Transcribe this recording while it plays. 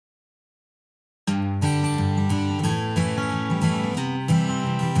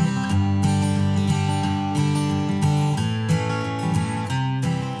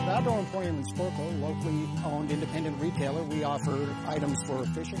locally owned independent retailer. We offer items for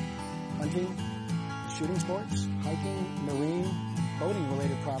fishing, hunting, shooting sports, hiking, marine,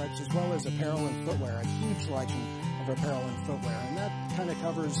 boating-related products, as well as apparel and footwear, a huge selection of apparel and footwear. And that kind of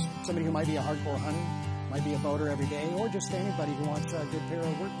covers somebody who might be a hardcore hunter, might be a boater every day, or just anybody who wants a good pair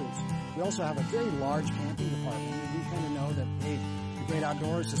of work boots. We also have a very large camping department. We kind of know that, hey, the great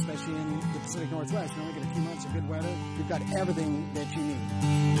outdoors, especially in the Pacific Northwest, you only get a few months of good weather. We've got everything that you need.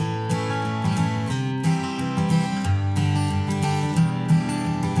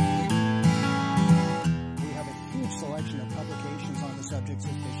 Subjects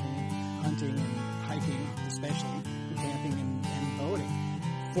of fishing, hunting, and hiking, especially, and camping and boating.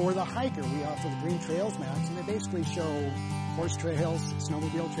 For the hiker, we offer the Green Trails maps, and they basically show horse trails,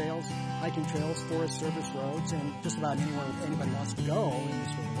 snowmobile trails, hiking trails, Forest Service roads, and just about anywhere anybody wants to go in the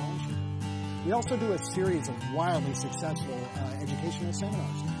state of Washington. We also do a series of wildly successful educational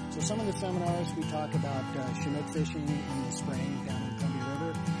seminars. So some of the seminars, we talk about Chinook fishing in the spring down in Columbia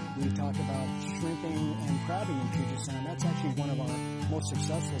River. We talk about shrimping and crabbing in Puget Sound. That's actually one of our most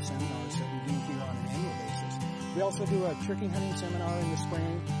successful seminars that we do here on an annual basis. We also do a turkey hunting seminar in the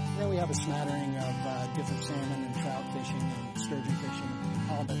spring. And then we have a smattering of different salmon and trout fishing and sturgeon fishing,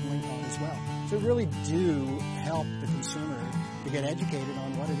 halibut and lingcod as well. So we really do help the consumer to get educated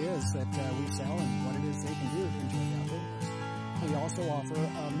on what it is that we sell and what it is they can do to enjoy the outdoors. We also offer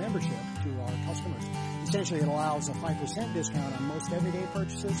a membership to our customers. Essentially, it allows a 5% discount on most everyday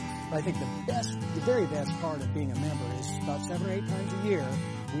purchases. But I think the very best part of being a member is about 7 or 8 times a year,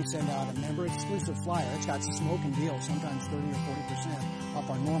 we send out a member-exclusive flyer. It's got smoking deals, sometimes 30 or 40% off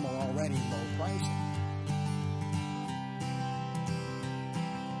our normal, already low pricing.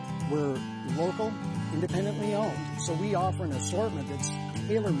 We're local, independently owned, so we offer an assortment that's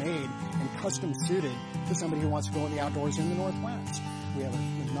tailor-made and custom-suited to somebody who wants to go in the outdoors in the Northwest. We have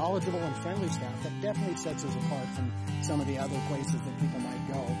a knowledgeable and friendly staff that definitely sets us apart from some of the other places that people might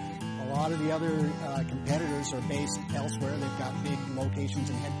go. A lot of the other competitors are based elsewhere. They've got big locations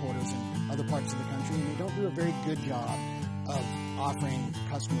and headquarters in other parts of the country, and they don't do a very good job of offering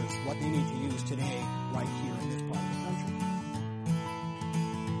customers what they need to use today right here in this part of the country.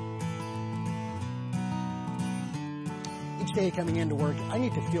 Each day coming into work, I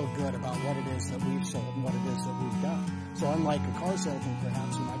need to feel good about what it is that we've sold and what it is that we've done. So unlike a car salesman,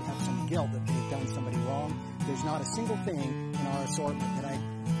 perhaps, who might have some guilt that they've done somebody wrong, there's not a single thing in our assortment that I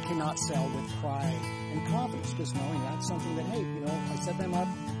cannot sell with pride and confidence, just knowing that's something that, hey, I set them up,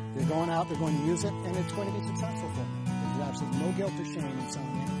 they're going out, they're going to use it, and it's going to be successful for them. There's absolutely no guilt or shame in selling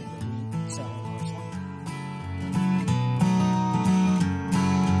anything that we sell.